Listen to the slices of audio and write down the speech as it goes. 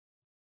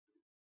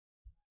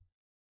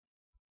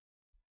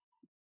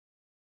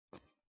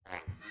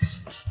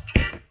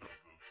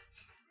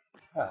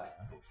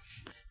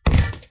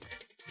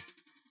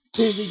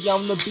Busy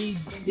on the beat,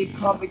 then they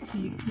call me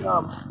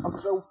t-plum.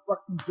 I'm so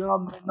fucking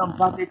dumb and I'm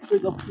about that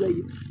trigger play.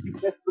 You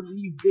best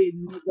believe it,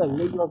 nigga,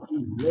 lay up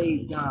and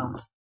lay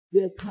down.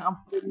 This time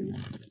feeling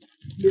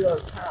yeah,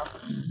 time.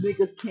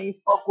 Niggas can't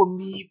fuck with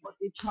me, but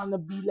they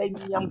tryna be like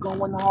me. I'm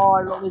going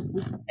hard on this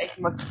bitch X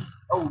my seat.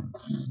 Oh,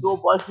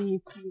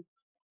 nobody too.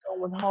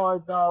 Going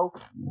hard though.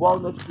 Roll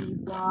the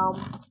street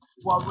down.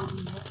 You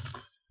already know.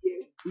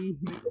 Yeah, these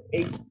niggas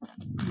H.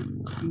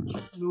 You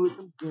catch me with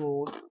them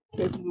goons.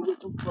 Catch me with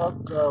them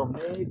fucked up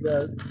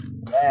niggas.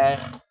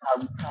 Yeah, that's how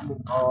we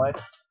coming hard.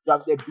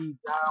 Drop that beat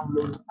down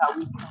low. That's how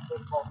we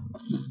coming hard.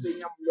 You say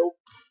I'm low,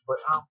 but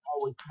I'm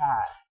always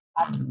high.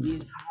 I can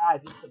get high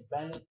just to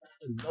balance out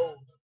the load.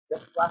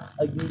 That's why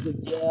I use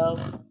a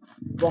gel.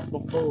 Fuck the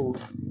food.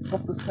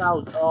 Fuck the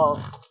south, dog.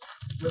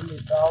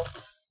 Women, dog.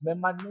 Man,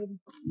 my niggas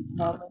keep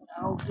coming.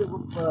 I don't give a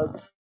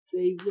fuck.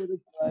 Stay with a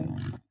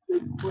gun.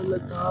 Stick full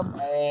of dumb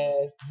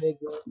ass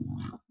nigga.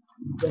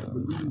 You best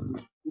believe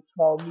it. They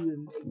call me the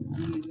next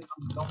lead and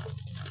I'm going.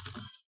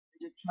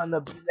 They just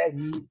tryna be like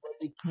me, but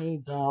they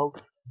can't, dog.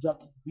 Drop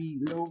the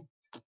beat low.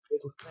 They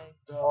gon' sing,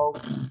 dog.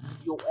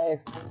 Your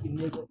ass fucking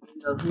nigga in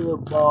the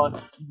hood, boy.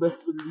 You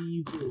best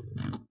believe it.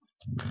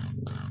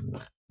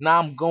 Now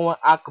I'm going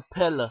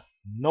acapella,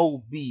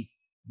 no beat.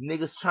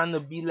 Niggas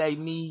tryna be like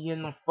me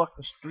in the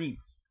fucking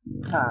streets.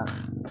 Huh.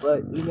 But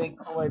it ain't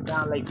going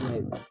down like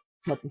that.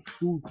 Fucking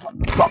school,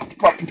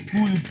 fucking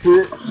school,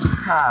 bitch.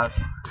 Huh.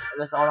 And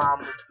that's all I'm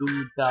gonna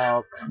do,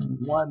 dog.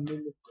 1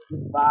 minute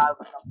 55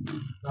 and I'm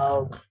two,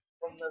 dog.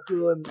 From the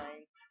hood, man.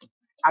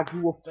 I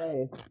grew up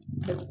fast.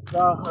 Never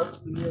saw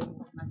hustling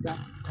when I got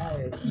the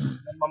ass.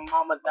 And my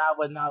mama died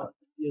when I was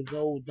 6 years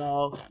old,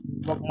 dog.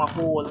 Fuck my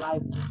whole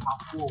life, my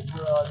whole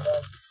world,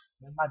 dog.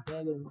 And my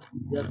daddy was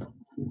just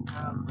full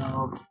time,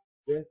 dog.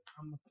 Yes,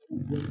 I'm a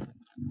soldier.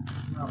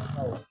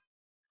 No.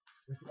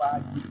 That's why I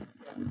get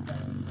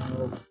everything,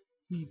 dog.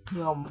 Keep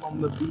him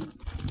on the beat.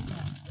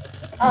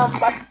 I'm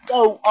about to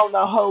go on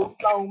the whole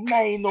song,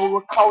 man. No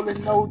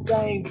recalling no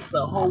thing. It's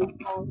the whole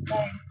song,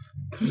 man.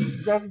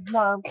 That's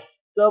not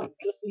stuff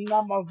just in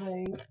my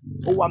veins.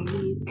 Oh, I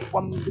mean,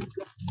 it's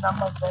just in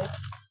my veins.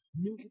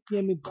 Music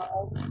in me,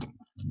 dog.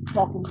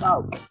 Talking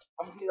about,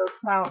 I'm here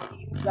town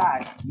east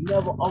side,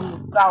 never on the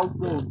south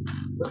though.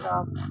 But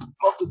I'm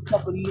fucking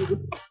couple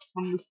niggas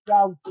from the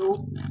south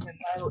though, and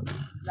I don't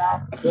east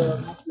side.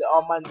 Mostly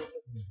all my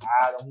niggas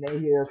out on their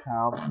hill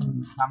town.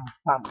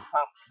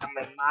 I'm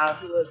in my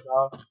hood,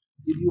 dog.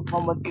 If you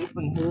from a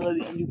different hood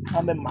and you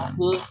come in my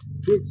hood,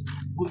 bitch,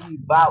 what you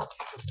about?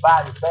 It's a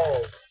body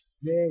bag.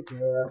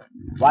 Nigga,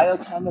 why you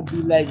trying to be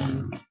like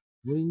me?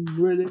 When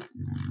you really,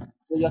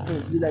 so y'all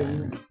can be like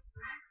me.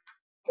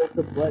 Press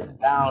the button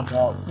down,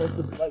 dog. Press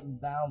the button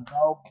down,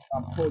 dog.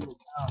 I'm pulling it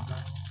down,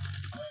 dog.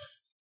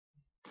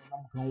 And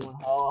I'm going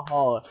hard,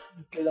 hard.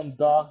 You say them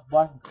dogs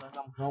barking because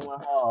I'm going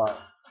hard.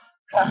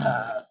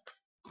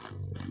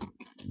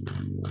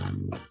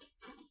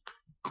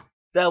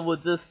 That was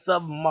just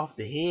something off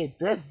the head.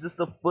 That's just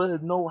a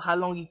foot. Know how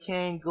long he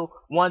can go.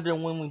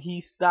 Wondering when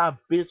he stop,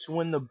 bitch,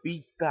 when the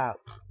beat stop.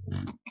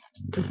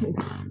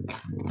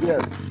 Yeah,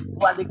 that's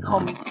why they call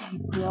me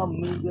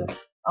t-plum, nigga.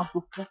 I'm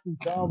so fucking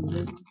dumb,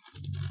 nigga.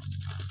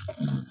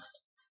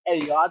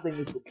 Hey, y'all, I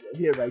think it's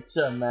here right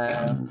here,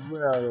 man.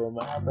 For real,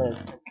 man. I better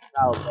check this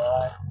out,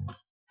 boy.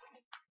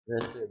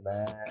 That's it,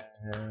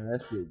 man.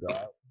 That's it,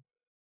 dog.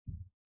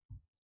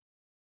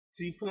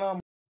 T-plum.